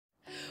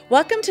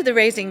Welcome to the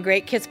Raising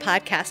Great Kids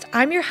podcast.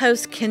 I'm your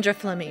host, Kendra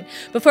Fleming.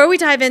 Before we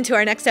dive into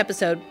our next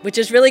episode, which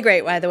is really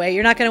great, by the way,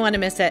 you're not going to want to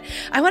miss it,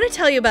 I want to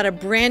tell you about a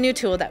brand new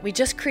tool that we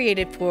just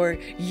created for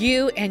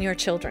you and your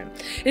children.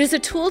 It is a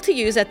tool to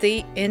use at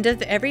the end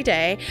of every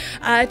day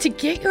to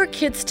get your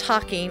kids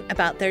talking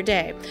about their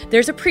day.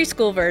 There's a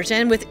preschool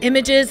version with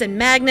images and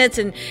magnets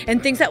and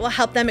things that will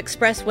help them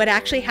express what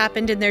actually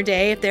happened in their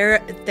day if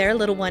they're a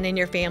little one in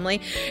your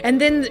family. And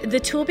then the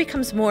tool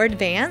becomes more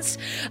advanced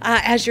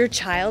as your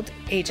child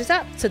ages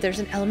up. So there's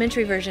an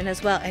elementary version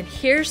as well. And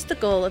here's the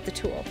goal of the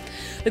tool.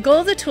 The goal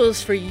of the tool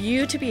is for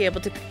you to be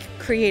able to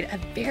create a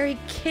very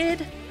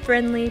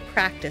kid-friendly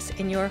practice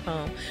in your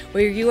home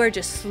where you are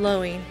just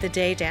slowing the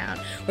day down,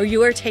 where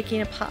you are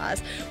taking a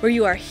pause, where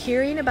you are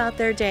hearing about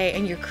their day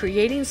and you're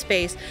creating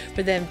space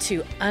for them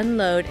to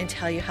unload and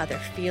tell you how they're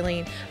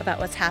feeling about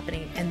what's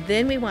happening. And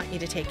then we want you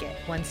to take it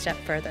one step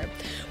further.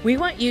 We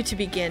want you to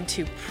begin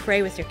to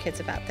pray with your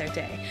kids about their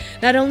day.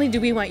 Not only do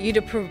we want you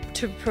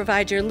to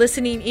provide your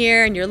listening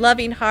ear and your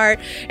loving heart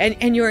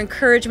and your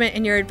encouragement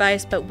and your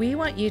advice, but we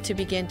want you to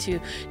begin to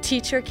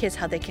teach your kids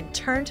how they can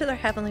turn to their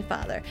Heavenly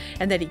Father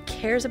and that He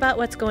cares about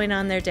what's going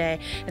on in their day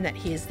and that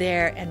He is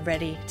there and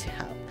ready to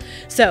help.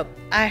 So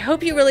I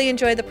hope you really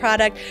enjoy the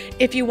product.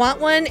 If you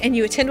want one and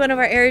you attend one of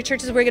our area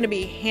churches, we're going to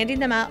be handing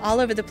them out all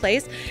over the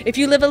place. If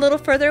you live a little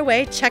further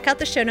away, check out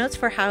the show notes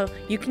for how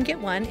you can get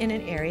one in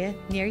an area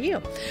near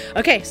you.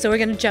 Okay, so we're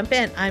going to jump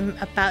in. I'm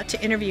about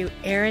to interview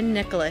Erin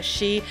Nicholas.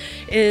 She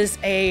is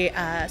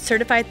a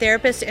certified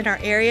therapist in our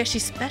area. She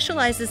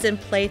specializes in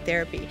play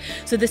therapy.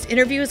 So this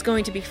interview is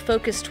going to be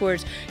focused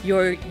towards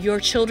your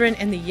children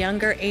in the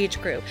younger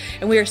age group.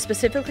 And we are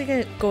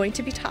specifically going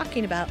to be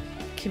talking about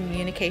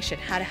communication,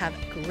 how to have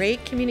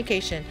great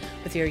communication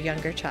with your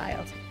younger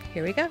child.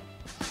 Here we go.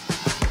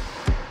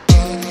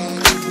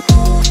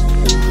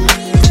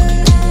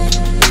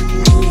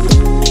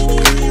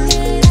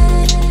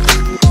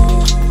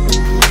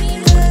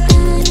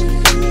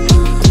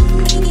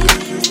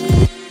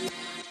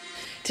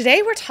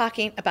 Today we're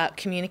talking about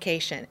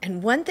communication,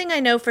 and one thing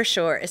I know for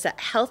sure is that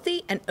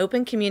healthy and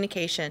open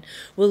communication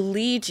will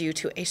lead you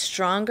to a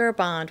stronger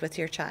bond with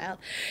your child.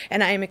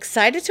 And I am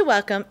excited to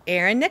welcome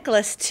Erin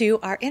Nicholas to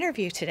our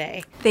interview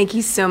today. Thank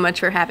you so much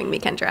for having me,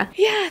 Kendra.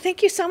 Yeah,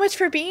 thank you so much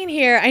for being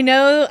here. I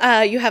know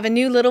you have a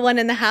new little one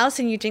in the house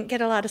and you didn't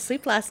get a lot of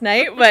sleep last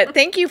night, but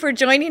thank you for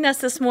joining us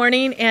this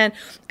morning, and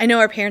I know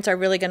our parents are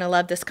really going to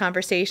love this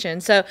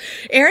conversation. So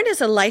Erin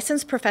is a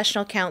licensed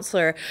professional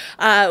counselor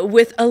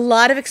with a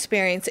lot of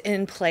experience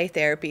in play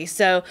therapy.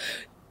 So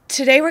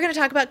today we're going to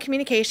talk about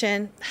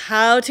communication,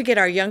 how to get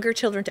our younger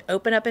children to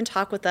open up and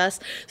talk with us.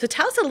 So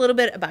tell us a little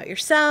bit about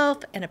yourself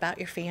and about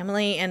your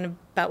family and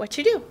about what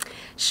you do.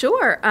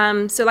 Sure.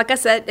 So like I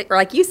said, or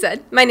like you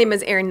said, my name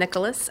is Erin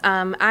Nicholas.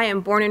 I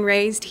am born and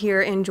raised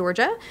here in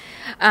Georgia.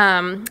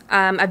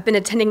 I've been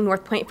attending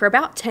North Point for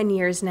about 10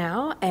 years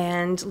now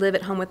and live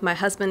at home with my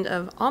husband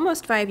of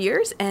almost 5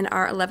 years and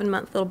our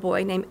 11-month little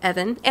boy named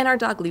Evan and our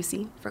dog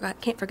Lucy.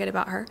 Can't forget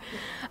about her.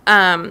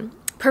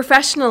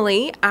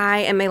 Professionally, I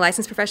am a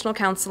licensed professional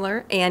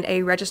counselor and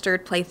a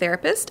registered play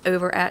therapist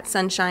over at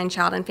Sunshine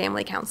Child and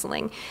Family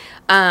Counseling.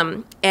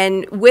 And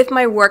with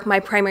my work, my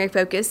primary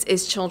focus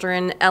is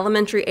children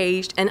elementary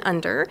aged and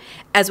under,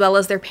 as well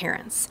as their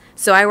parents.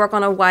 So I work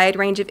on a wide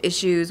range of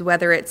issues,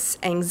 whether it's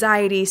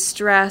anxiety,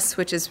 stress,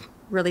 which is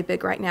really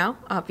big right now,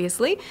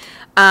 obviously,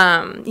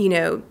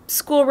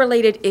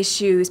 school-related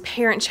issues,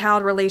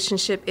 parent-child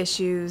relationship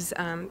issues,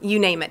 you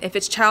name it. If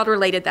it's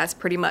child-related, that's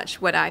pretty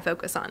much what I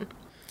focus on.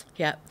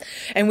 Yeah.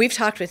 And we've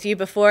talked with you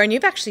before, and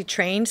you've actually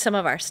trained some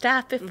of our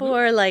staff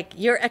before. Mm-hmm. Like,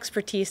 your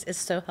expertise is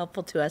so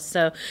helpful to us.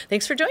 So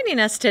thanks for joining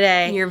us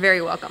today. You're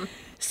very welcome.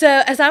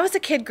 So as I was a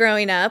kid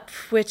growing up,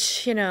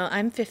 which,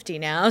 I'm 50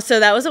 now, so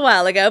that was a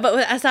while ago, but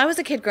as I was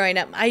a kid growing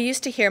up, I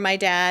used to hear my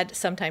dad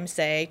sometimes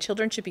say,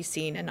 children should be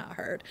seen and not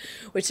heard,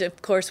 which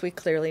of course we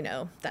clearly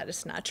know that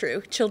is not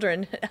true.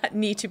 Children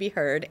need to be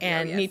heard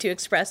and need to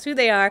express who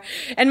they are.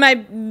 And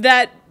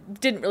that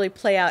didn't really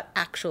play out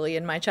actually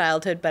in my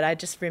childhood, but I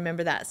just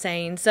remember that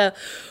saying. So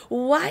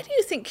why do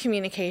you think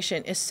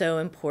communication is so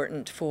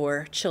important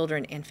for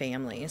children and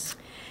families?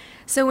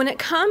 So when it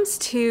comes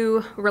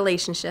to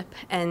relationship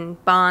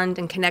and bond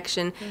and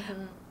connection,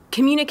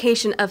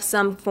 communication of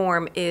some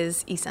form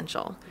is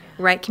essential.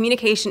 Right?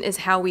 Communication is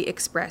how we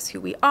express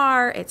who we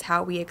are. It's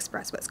how we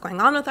express what's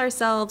going on with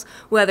ourselves,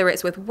 whether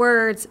it's with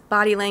words,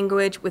 body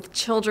language. With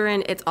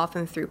children, it's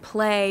often through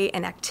play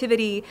and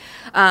activity.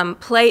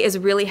 Play is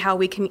really how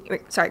we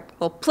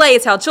play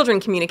is how children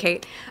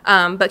communicate,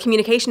 but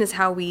communication is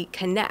how we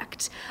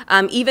connect.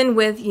 Even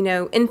with,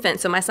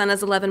 infants. So my son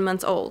is 11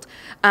 months old.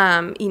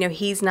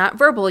 He's not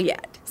verbal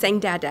yet.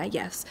 Saying dada,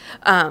 yes,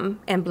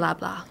 and blah,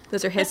 blah.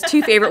 Those are his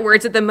two favorite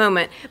words at the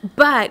moment.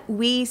 But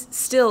we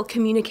still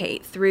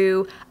communicate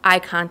through eye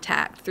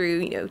contact,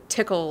 through,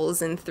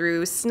 tickles and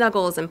through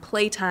snuggles and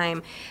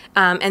playtime.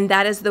 And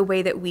that is the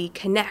way that we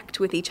connect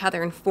with each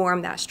other and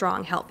form that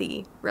strong,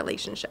 healthy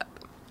relationship.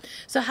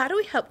 So how do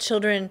we help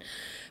children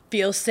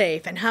feel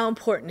safe, and how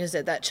important is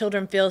it that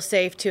children feel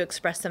safe to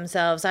express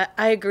themselves?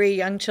 I agree,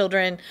 young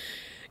children,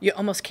 you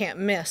almost can't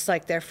miss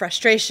like their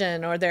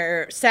frustration or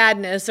their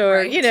sadness or,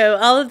 Right.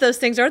 All of those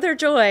things, or their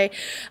joy.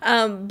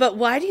 But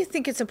why do you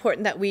think it's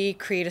important that we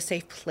create a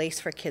safe place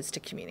for kids to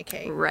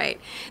communicate? Right.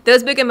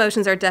 Those big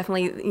emotions are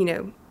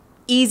definitely,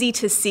 easy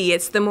to see.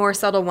 It's the more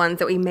subtle ones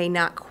that we may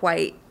not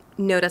quite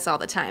notice all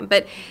the time.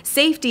 But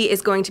safety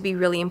is going to be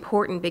really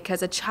important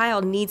because a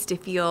child needs to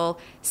feel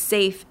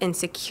safe and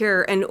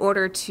secure in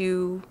order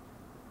to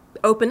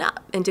open up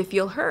and to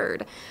feel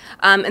heard.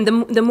 And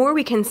the more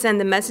we can send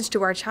the message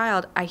to our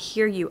child, I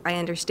hear you, I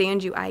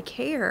understand you, I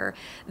care,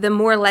 the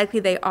more likely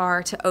they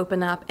are to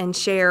open up and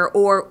share,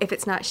 or if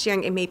it's not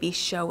sharing, it may be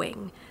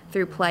showing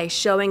through play,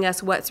 showing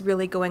us what's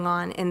really going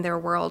on in their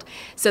world.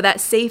 So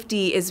that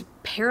safety is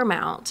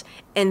paramount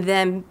in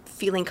them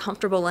feeling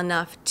comfortable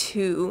enough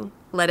to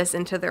let us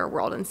into their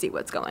world and see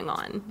what's going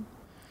on.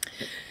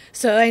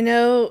 So I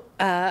know,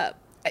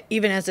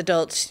 even as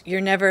adults, you're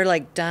never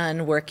like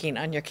done working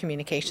on your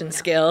communication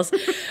skills.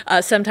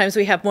 Sometimes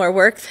we have more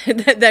work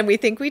than we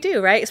think we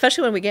do, right?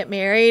 Especially when we get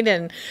married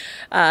and,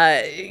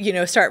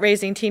 start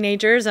raising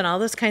teenagers and all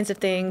those kinds of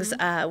things.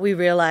 We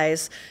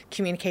realize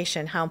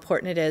communication, how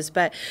important it is.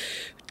 But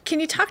can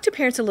you talk to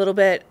parents a little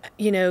bit,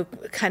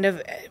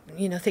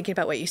 thinking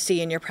about what you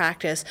see in your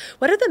practice?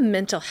 What are the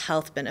mental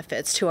health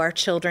benefits to our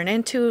children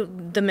and to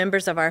the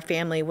members of our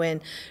family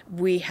when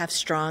we have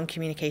strong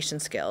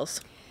communication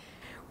skills?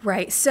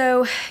 Right.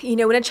 So,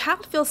 when a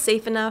child feels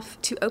safe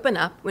enough to open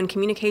up, when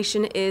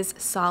communication is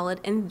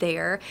solid and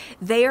there,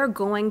 they are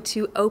going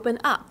to open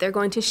up. They're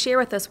going to share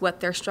with us what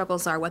their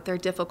struggles are, what their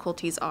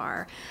difficulties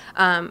are.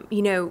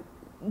 When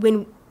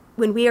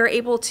we are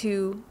able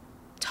to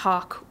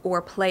talk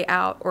or play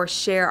out or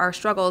share our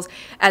struggles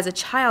as a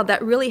child,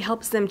 that really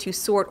helps them to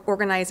sort,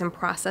 organize, and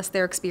process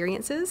their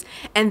experiences.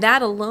 And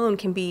that alone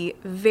can be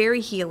very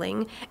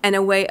healing and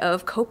a way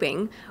of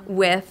coping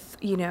with,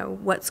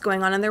 what's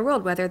going on in their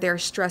world, whether they're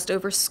stressed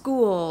over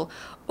school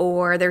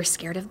or they're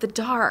scared of the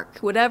dark,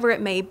 whatever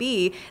it may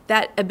be.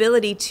 That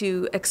ability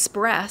to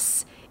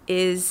express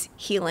is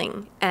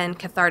healing and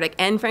cathartic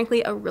and,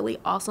 frankly, a really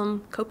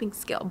awesome coping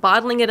skill.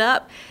 Bottling it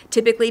up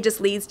typically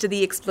just leads to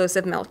the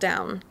explosive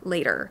meltdown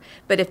later.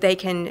 But if they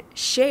can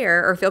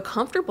share or feel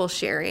comfortable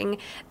sharing,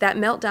 that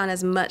meltdown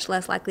is much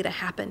less likely to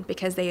happen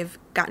because they have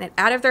gotten it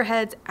out of their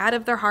heads, out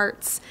of their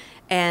hearts,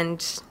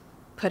 and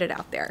put it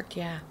out there.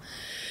 Yeah.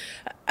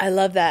 I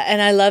love that.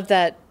 And I love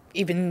that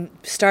even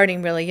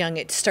starting really young,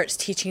 it starts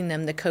teaching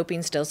them the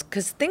coping skills,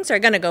 because things are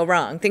going to go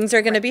wrong. Things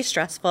are going to be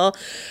stressful.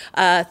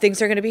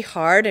 Things are going to be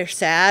hard or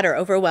sad or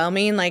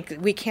overwhelming. Like,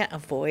 we can't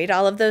avoid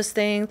all of those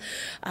things,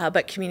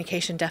 but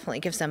communication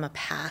definitely gives them a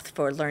path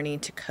for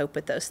learning to cope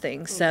with those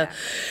things. So,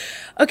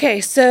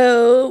 okay,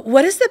 so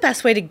what is the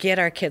best way to get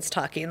our kids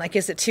talking? Like,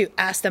 is it to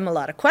ask them a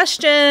lot of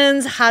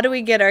questions? How do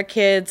we get our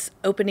kids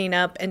opening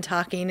up and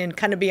talking and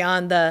kind of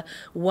beyond the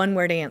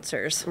one-word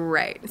answers?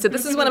 Right. So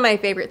this is one of my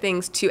favorite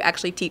things to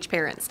actually teach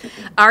parents.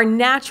 Our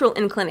natural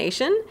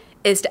inclination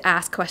is to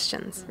ask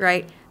questions,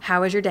 right?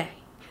 How was your day?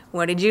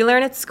 What did you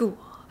learn at school?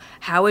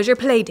 How was your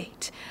play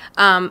date?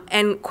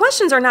 And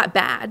questions are not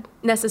bad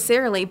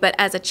necessarily, but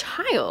as a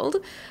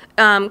child,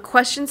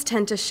 questions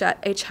tend to shut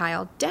a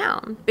child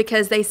down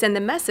because they send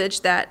the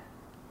message that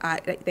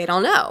they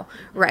don't know,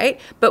 right?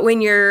 But when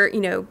your,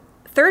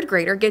 third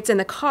grader gets in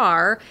the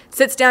car,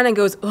 sits down and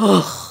goes,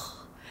 ugh,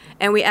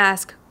 and we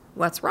ask,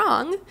 what's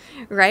wrong,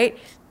 right?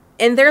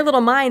 In their little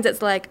minds,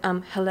 it's like,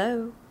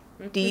 hello,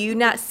 do you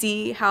not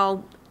see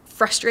how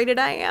frustrated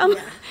I am?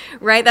 Yeah.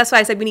 Right? That's why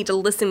I said we need to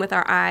listen with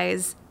our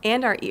eyes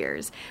and our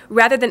ears.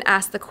 Rather than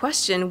ask the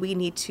question, we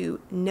need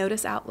to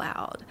notice out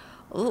loud.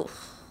 Oh,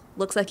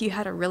 looks like you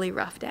had a really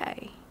rough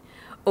day.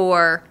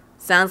 Or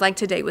sounds like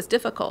today was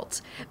difficult.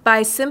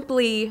 By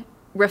simply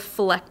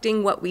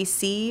reflecting what we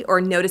see,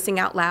 or noticing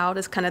out loud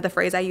is kind of the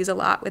phrase I use a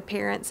lot with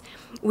parents,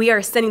 we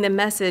are sending the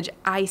message,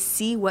 I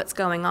see what's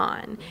going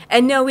on.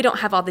 And no, we don't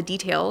have all the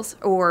details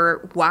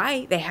or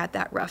why they had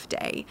that rough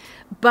day.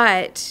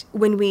 But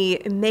when we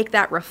make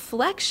that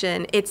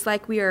reflection, it's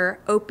like we are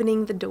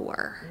opening the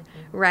door,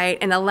 right?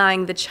 And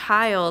allowing the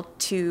child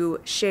to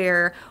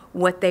share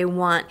what they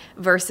want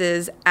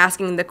versus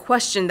asking the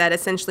question that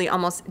essentially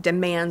almost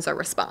demands a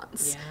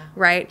response,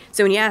 right?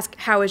 So when you ask,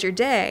 how was your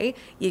day?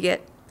 You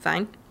get,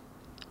 fine.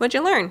 What'd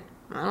you learn?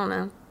 I don't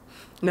know.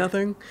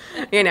 Nothing.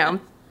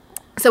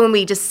 So when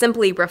we just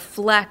simply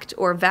reflect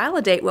or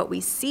validate what we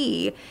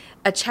see,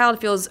 a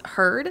child feels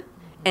heard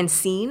and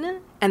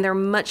seen, and they're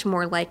much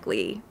more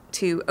likely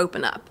to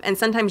open up. And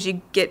sometimes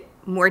you get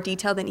more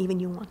detail than even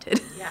you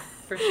wanted. Yeah,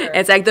 for sure.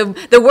 It's like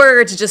the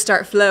words just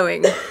start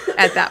flowing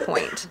at that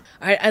point.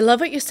 All right, I love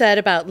what you said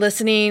about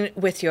listening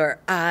with your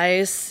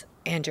eyes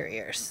and your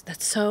ears.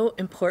 That's so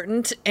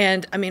important.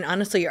 And I mean,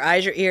 honestly, your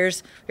eyes, your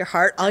ears, your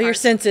heart, all your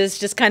senses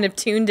just kind of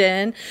tuned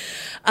in.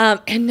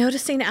 And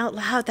noticing out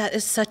loud, that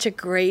is such a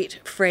great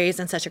phrase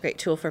and such a great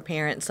tool for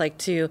parents, like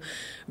to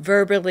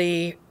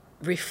verbally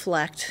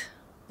reflect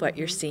what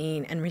you're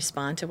seeing and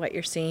respond to what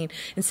you're seeing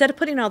instead of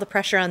putting all the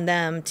pressure on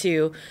them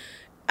to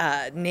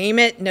name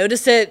it,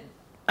 notice it,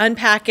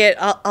 unpack it,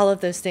 all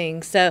of those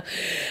things. So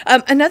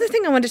another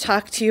thing I want to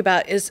talk to you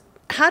about is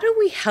how do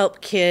we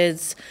help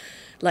kids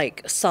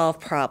like solve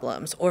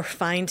problems or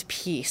find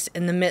peace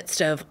in the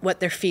midst of what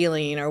they're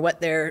feeling or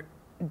what they're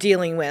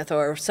dealing with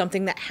or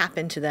something that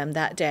happened to them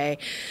that day.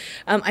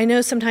 I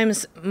know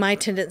sometimes my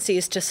tendency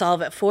is to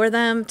solve it for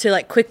them, to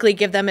like quickly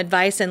give them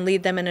advice and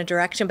lead them in a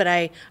direction, but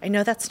I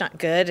know that's not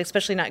good,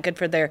 especially not good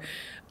for their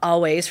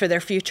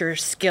future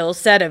skill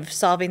set of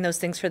solving those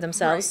things for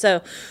themselves.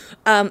 Right.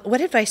 So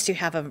what advice do you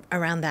have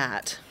around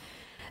that?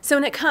 So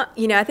when it comes,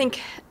 I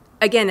think,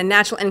 again, a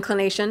natural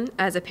inclination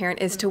as a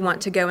parent is to want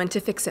to go into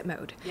fix-it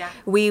mode. Yeah.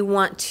 We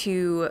want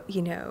to,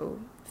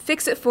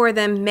 fix it for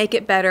them, make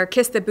it better,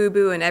 kiss the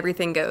boo-boo, and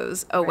everything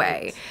goes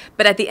away. Right.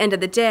 But at the end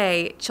of the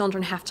day,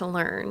 children have to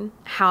learn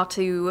how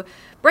to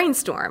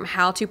brainstorm,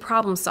 how to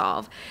problem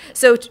solve.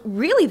 So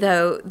really,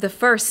 though, the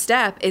first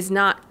step is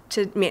not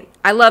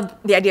I love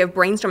the idea of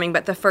brainstorming,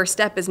 but the first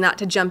step is not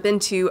to jump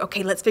into,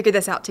 okay, let's figure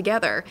this out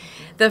together.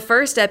 Mm-hmm. The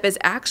first step is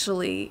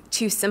actually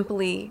to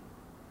simply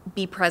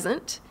be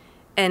present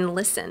and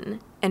listen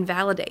and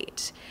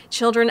validate.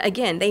 Children,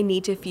 again, they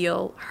need to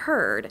feel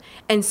heard.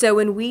 And so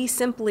when we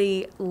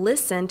simply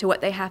listen to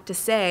what they have to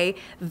say,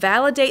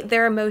 validate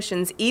their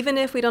emotions, even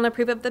if we don't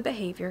approve of the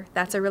behavior,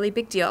 that's a really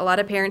big deal. A lot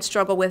of parents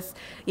struggle with,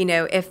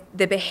 if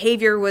the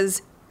behavior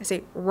was,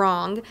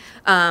 wrong,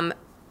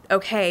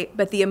 okay,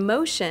 but the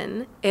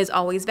emotion is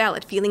always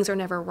valid. Feelings are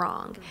never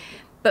wrong.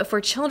 But for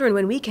children,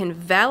 when we can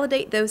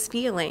validate those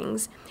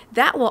feelings,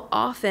 that will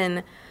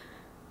often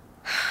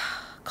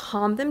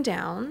calm them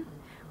down,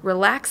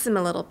 relax them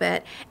a little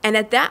bit, and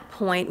at that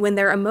point, when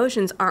their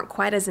emotions aren't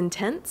quite as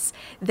intense,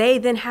 they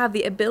then have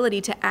the ability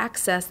to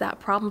access that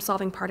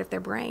problem-solving part of their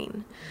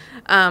brain.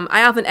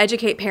 I often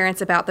educate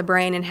parents about the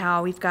brain and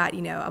how we've got,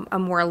 a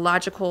more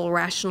logical,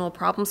 rational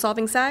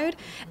problem-solving side,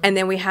 and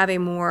then we have a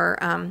more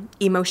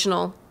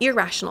emotional,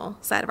 irrational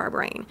side of our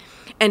brain.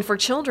 And for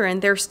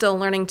children, they're still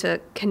learning to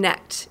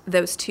connect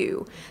those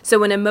two. So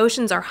when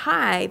emotions are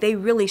high, they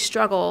really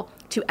struggle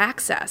to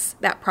access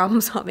that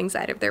problem-solving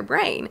side of their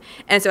brain.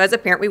 And so as a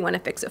parent, we want to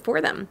fix it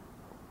for them.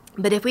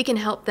 But if we can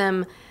help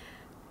them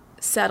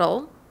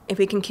settle, if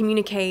we can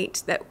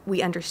communicate that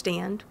we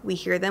understand, we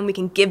hear them, we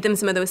can give them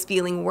some of those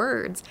feeling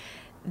words,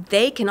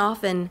 they can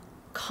often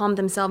calm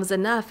themselves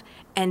enough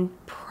and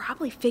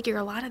probably figure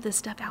a lot of this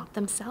stuff out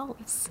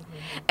themselves.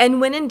 Mm-hmm.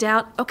 And when in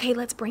doubt, okay,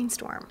 let's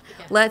brainstorm.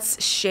 Yeah.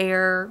 Let's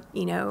share,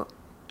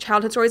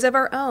 childhood stories of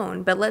our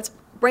own, but let's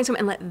brainstorm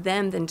and let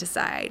them then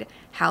decide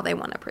how they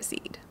want to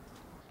proceed.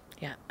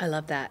 Yeah, I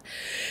love that.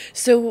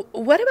 So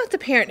what about the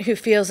parent who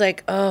feels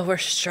like, oh, we're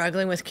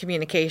struggling with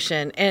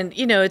communication? And,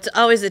 it's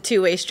always a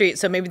two-way street.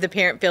 So maybe the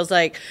parent feels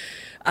like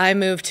I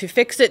move to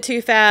fix it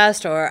too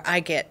fast, or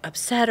I get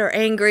upset or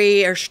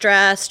angry or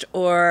stressed,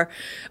 or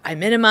I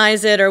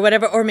minimize it or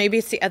whatever. Or maybe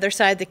it's the other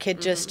side. The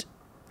kid just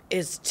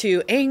is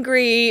too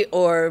angry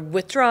or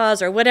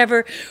withdraws or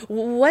whatever.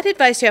 What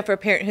advice do you have for a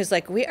parent who's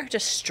like, we are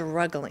just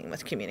struggling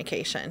with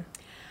communication?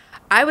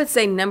 I would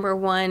say number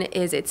one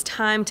is it's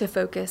time to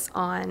focus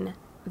on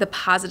the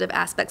positive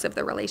aspects of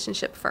the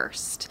relationship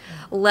first.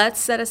 Let's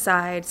set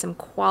aside some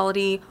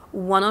quality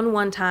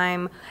one-on-one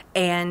time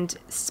and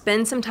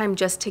spend some time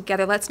just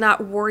together. Let's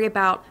not worry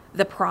about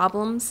the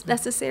problems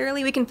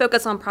necessarily. We can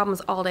focus on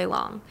problems all day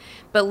long,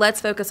 but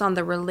let's focus on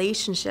the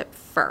relationship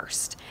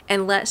first.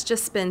 And let's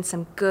just spend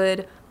some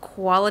good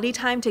quality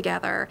time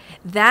together.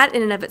 That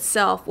in and of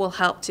itself will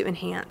help to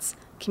enhance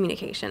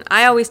communication.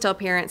 I always tell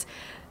parents,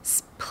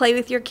 play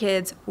with your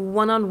kids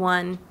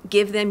one-on-one,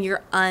 give them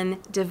your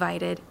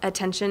undivided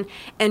attention,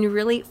 and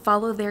really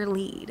follow their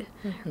lead,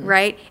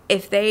 right?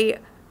 If they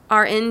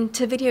are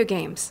into video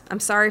games,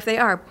 I'm sorry if they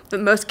are, but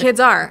most kids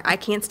are. I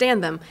can't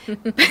stand them,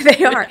 but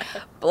they are.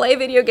 Play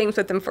video games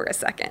with them for a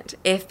second.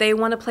 If they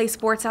want to play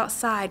sports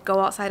outside,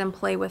 go outside and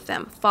play with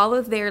them.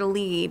 Follow their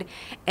lead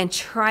and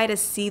try to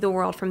see the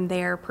world from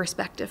their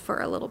perspective for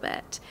a little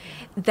bit.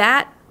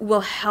 That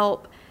will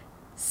help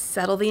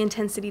settle the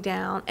intensity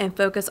down and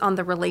focus on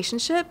the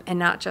relationship and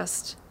not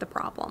just the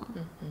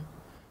problem.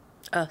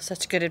 Oh,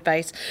 such good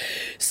advice.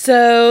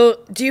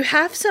 So do you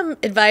have some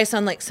advice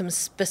on like some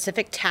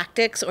specific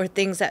tactics or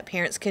things that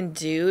parents can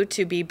do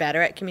to be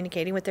better at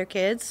communicating with their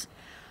kids?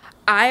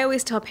 I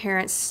always tell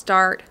parents,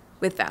 start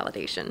with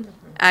validation.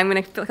 I'm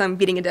going to feel like I'm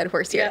beating a dead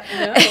horse here.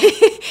 Yeah, no.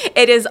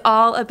 It is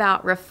all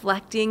about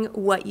reflecting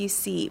what you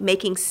see,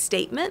 making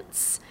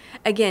statements.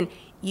 Again,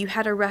 you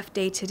had a rough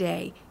day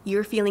today.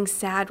 You're feeling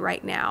sad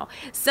right now.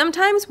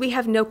 Sometimes we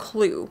have no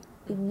clue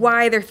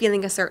why they're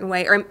feeling a certain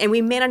way, and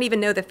we may not even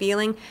know the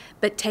feeling,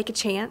 but take a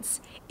chance.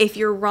 If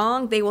you're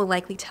wrong, they will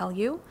likely tell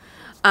you.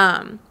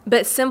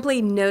 But simply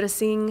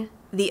noticing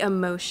the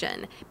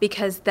emotion,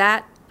 because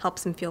that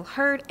helps them feel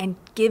heard and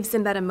gives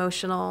them that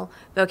emotional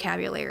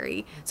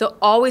vocabulary. So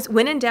always,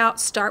 when in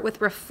doubt, start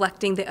with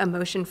reflecting the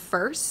emotion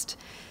first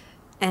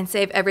and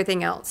save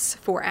everything else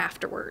for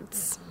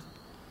afterwards.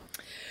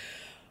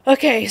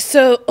 Okay,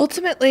 so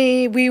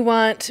ultimately we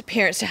want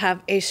parents to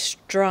have a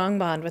strong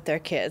bond with their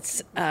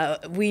kids.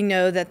 We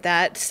know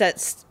that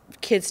sets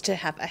kids to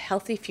have a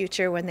healthy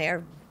future when they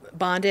are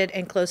bonded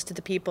and close to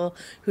the people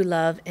who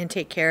love and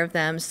take care of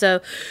them.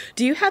 So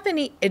do you have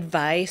any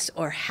advice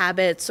or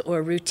habits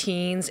or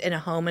routines in a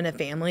home and a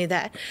family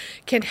that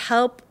can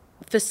help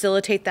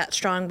facilitate that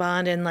strong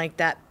bond and like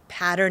that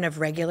pattern of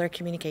regular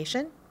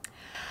communication?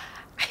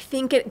 I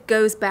think it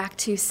goes back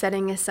to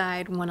setting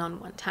aside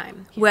one-on-one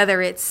time,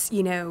 whether it's,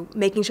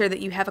 making sure that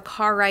you have a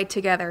car ride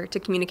together to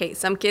communicate.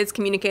 Some kids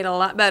communicate a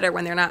lot better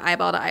when they're not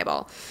eyeball to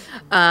eyeball.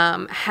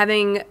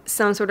 Having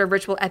some sort of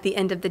ritual at the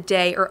end of the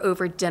day or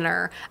over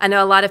dinner. I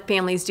know a lot of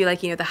families do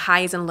the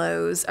highs and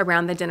lows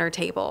around the dinner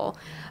table.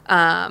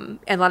 And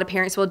a lot of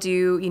parents will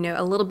do,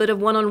 a little bit of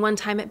one-on-one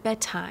time at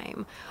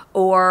bedtime.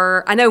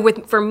 Or I know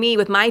for me,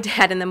 with my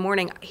dad in the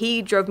morning,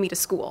 he drove me to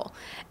school.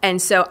 And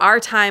so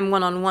our time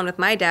one-on-one with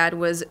my dad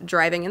was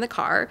driving in the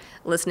car,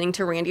 listening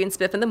to Randy and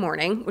Spiff in the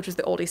morning, which was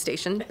the oldie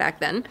station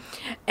back then.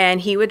 And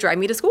he would drive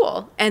me to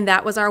school. And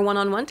that was our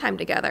one-on-one time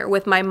together.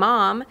 With my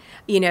mom,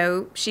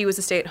 she was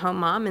a stay-at-home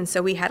mom. And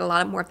so we had a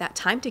lot more of that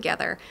time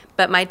together.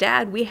 But my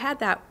dad, we had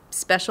that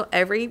special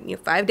every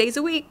 5 days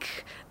a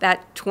week,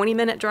 that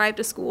 20-minute drive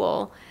to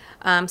school.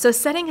 So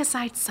setting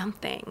aside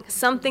something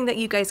that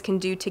you guys can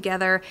do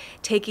together,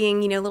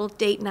 taking, little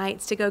date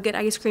nights to go get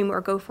ice cream or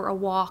go for a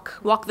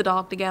walk the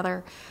dog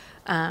together.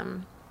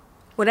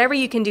 Whatever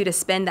you can do to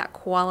spend that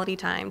quality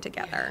time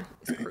together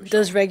is crucial.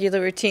 Those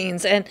regular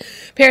routines. And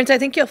parents, I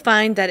think you'll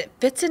find that it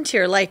fits into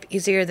your life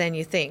easier than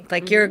you think.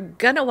 Like you're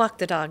going to walk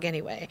the dog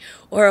anyway,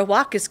 or a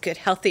walk is good,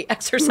 healthy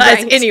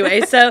exercise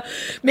anyway. So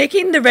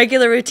making the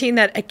regular routine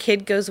that a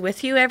kid goes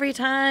with you every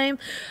time.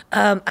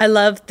 I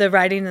love the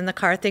riding in the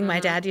car thing. My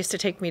dad used to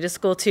take me to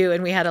school too,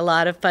 and we had a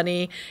lot of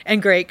funny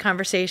and great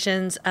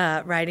conversations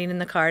riding in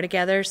the car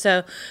together.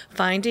 So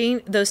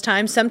finding those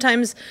times,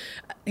 sometimes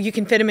you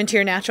can fit them into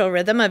your natural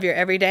rhythm of your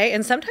everyday,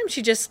 and sometimes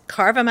you just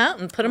carve them out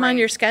and put them on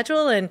your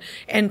schedule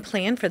and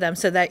plan for them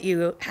so that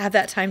you have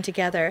that time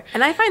together.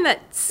 And I find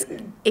that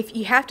if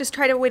you have to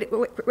try to way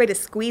to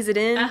squeeze it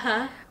in,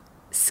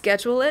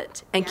 schedule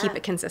it and keep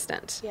it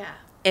consistent. Yeah.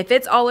 If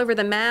it's all over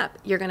the map,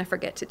 you're going to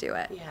forget to do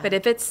it. Yeah. But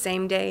if it's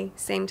same day,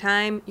 same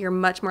time, you're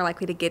much more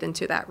likely to get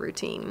into that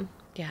routine.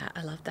 Yeah,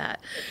 I love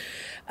that.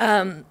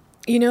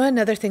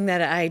 Another thing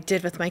that I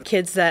did with my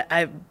kids that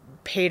I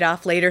paid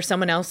off later,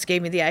 someone else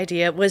gave me the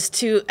idea, was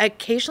to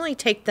occasionally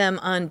take them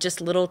on just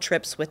little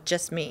trips with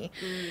just me.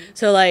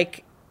 So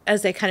like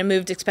as they kind of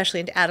moved, especially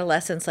into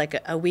adolescence, like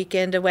a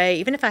weekend away,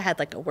 even if I had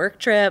like a work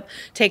trip,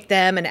 take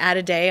them and add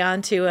a day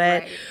onto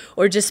it,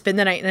 or just spend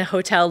the night in a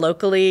hotel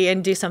locally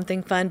and do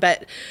something fun.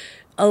 But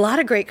a lot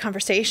of great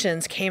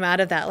conversations came out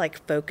of that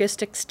like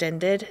focused,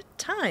 extended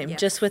time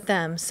just with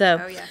them.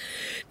 So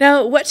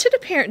now what should a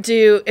parent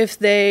do if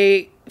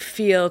they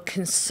feel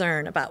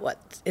concern about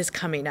what is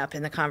coming up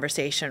in the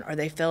conversation, or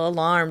they feel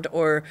alarmed,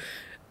 or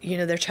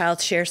their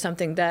child shares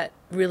something that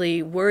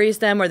really worries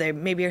them, or they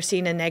maybe are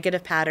seeing a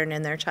negative pattern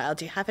in their child?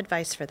 Do you have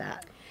advice for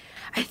that?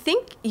 I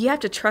think you have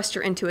to trust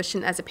your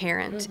intuition as a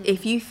parent.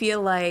 If you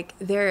feel like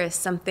there is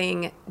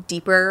something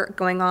deeper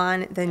going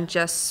on than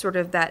just sort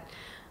of that,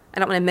 I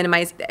don't want to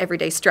minimize the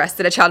everyday stress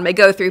that a child may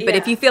go through, but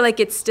if you feel like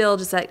it's still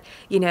just like,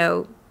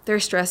 they're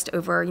stressed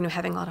over,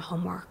 having a lot of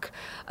homework.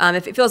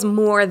 If it feels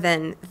more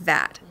than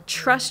that,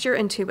 trust your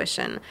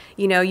intuition.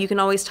 You can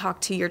always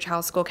talk to your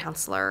child's school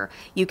counselor.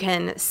 You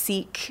can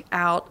seek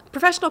out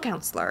professional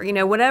counselor,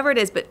 whatever it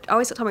is, but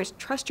always tell me,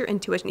 trust your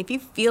intuition. If you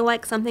feel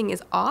like something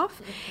is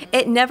off,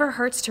 it never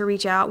hurts to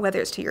reach out, whether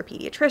it's to your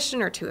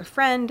pediatrician or to a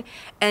friend,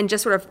 and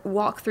just sort of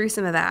walk through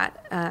some of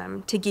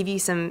that to give you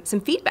some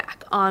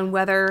feedback on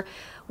whether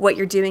what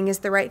you're doing is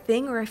the right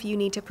thing, or if you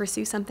need to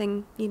pursue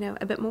something,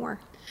 a bit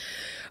more.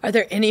 Are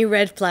there any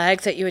red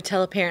flags that you would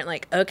tell a parent,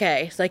 like,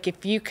 okay, it's like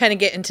if you kind of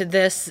get into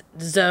this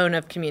zone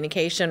of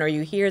communication or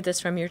you hear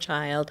this from your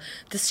child,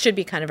 this should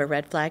be kind of a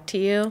red flag to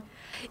you?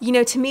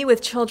 To me,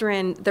 with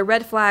children, the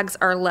red flags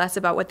are less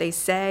about what they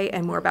say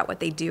and more about what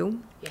they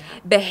do.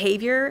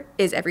 Behavior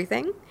is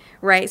everything,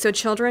 right? So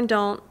children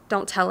don't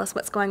tell us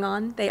what's going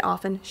on. They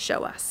often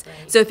show us.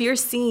 So if you're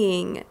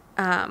seeing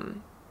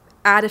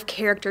out of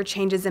character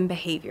changes in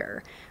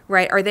behavior,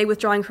 right? Are they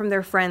withdrawing from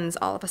their friends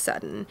all of a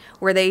sudden?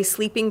 Were they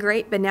sleeping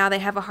great, but now they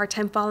have a hard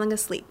time falling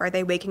asleep? Are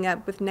they waking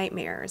up with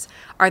nightmares?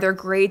 Are their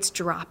grades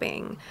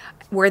dropping?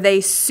 Were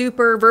they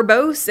super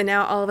verbose and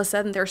now all of a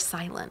sudden they're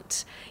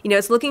silent?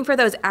 It's looking for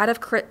those out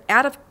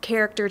of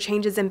character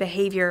changes in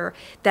behavior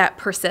that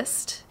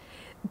persist.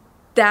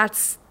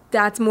 That's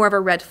more of a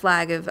red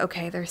flag of,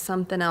 okay, there's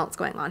something else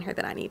going on here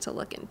that I need to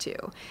look into.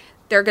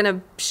 They're going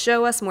to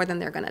show us more than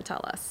they're going to tell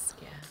us.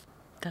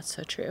 That's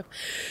so true.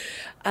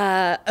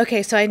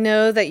 Okay, so I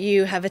know that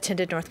you have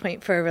attended North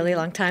Point for a really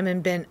long time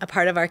and been a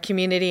part of our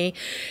community.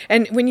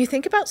 And when you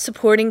think about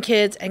supporting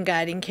kids and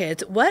guiding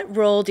kids, what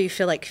role do you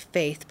feel like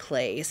faith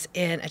plays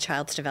in a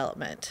child's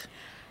development?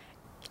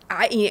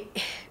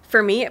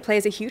 For me, it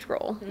plays a huge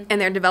role in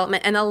their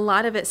development. And a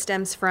lot of it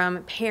stems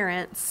from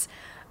parents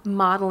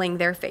modeling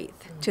their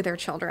faith to their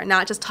children,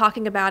 not just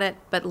talking about it,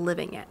 but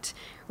living it,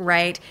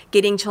 right?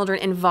 Getting children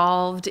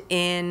involved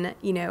in,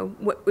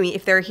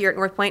 if they're here at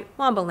North Point,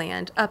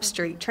 Wombaland,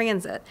 Upstreet,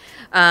 Transit,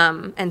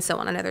 and so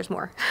on. I know there's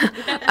more.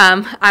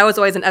 I was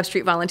always an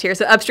Upstreet volunteer,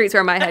 so Upstreet's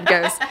where my head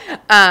goes.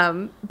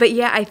 But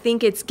yeah, I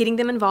think it's getting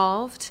them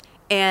involved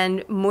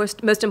and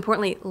most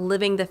importantly,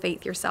 living the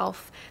faith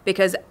yourself,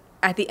 because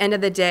at the end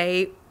of the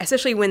day,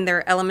 especially when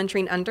they're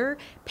elementary and under,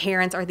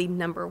 parents are the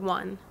number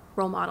one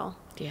role model.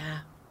 Yeah.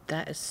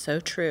 That is so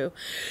true.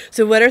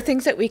 So what are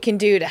things that we can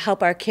do to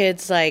help our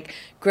kids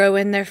grow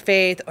in their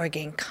faith or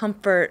gain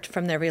comfort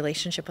from their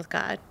relationship with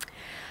God?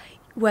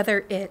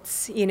 Whether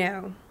it's,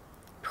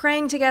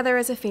 praying together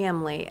as a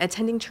family,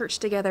 attending church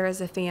together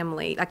as a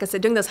family, like I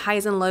said, doing those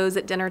highs and lows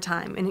at dinner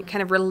time and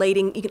kind of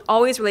relating, you can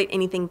always relate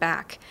anything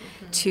back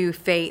to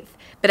faith.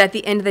 But at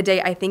the end of the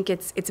day, I think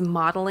it's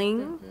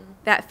modeling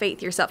that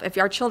faith yourself. If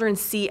our children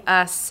see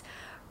us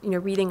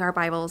reading our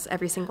Bibles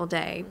every single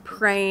day,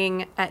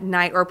 praying at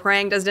night, or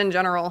praying just in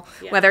general,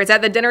 whether it's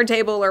at the dinner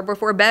table or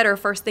before bed or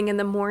first thing in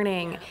the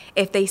morning.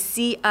 If they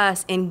see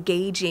us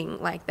engaging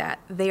like that,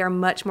 they are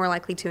much more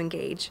likely to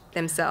engage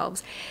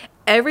themselves.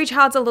 Every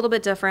child's a little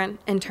bit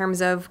different in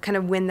terms of kind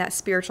of when that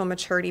spiritual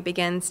maturity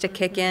begins to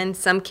kick in.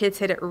 Some kids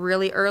hit it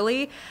really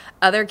early.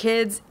 Other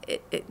kids,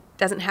 it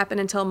doesn't happen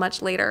until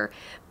much later.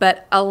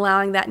 But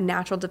allowing that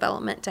natural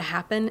development to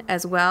happen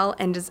as well,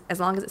 and just as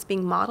long as it's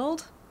being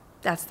modeled,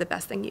 that's the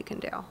best thing you can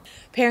do.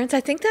 Parents,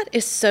 I think that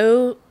is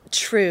so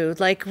true.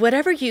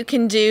 Whatever you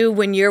can do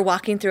when you're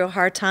walking through a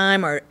hard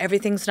time or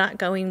everything's not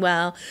going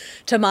well,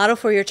 to model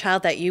for your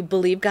child that you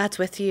believe God's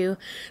with you,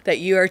 that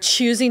you are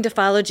choosing to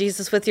follow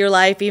Jesus with your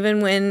life,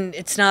 even when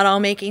it's not all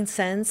making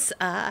sense,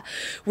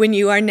 when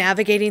you are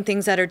navigating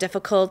things that are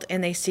difficult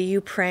and they see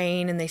you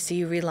praying and they see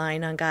you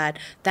relying on God.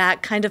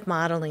 That kind of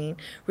modeling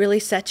really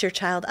sets your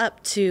child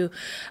up to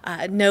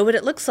know what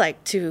it looks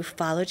like to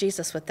follow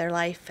Jesus with their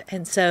life.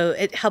 And so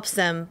it helps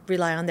them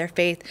rely on their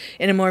faith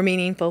in a more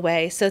meaningful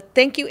way. So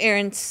thank you,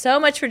 Erin, so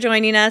much for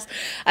joining us.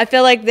 I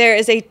feel like there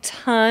is a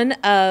ton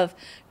of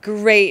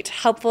great,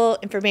 helpful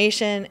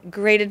information,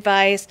 great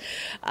advice.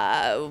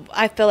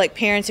 I feel like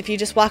parents, if you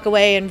just walk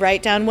away and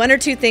write down 1 or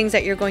 2 things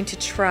that you're going to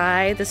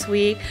try this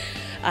week,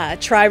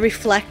 try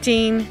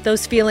reflecting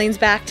those feelings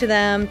back to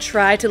them.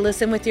 Try to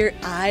listen with your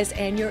eyes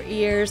and your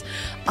ears.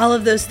 All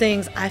of those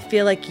things, I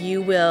feel like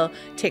you will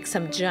take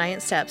some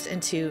giant steps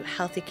into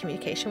healthy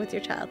communication with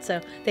your child.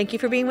 So thank you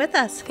for being with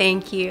us.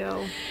 Thank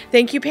you.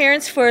 Thank you,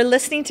 parents, for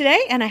listening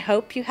today, and I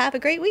hope you have a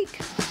great week.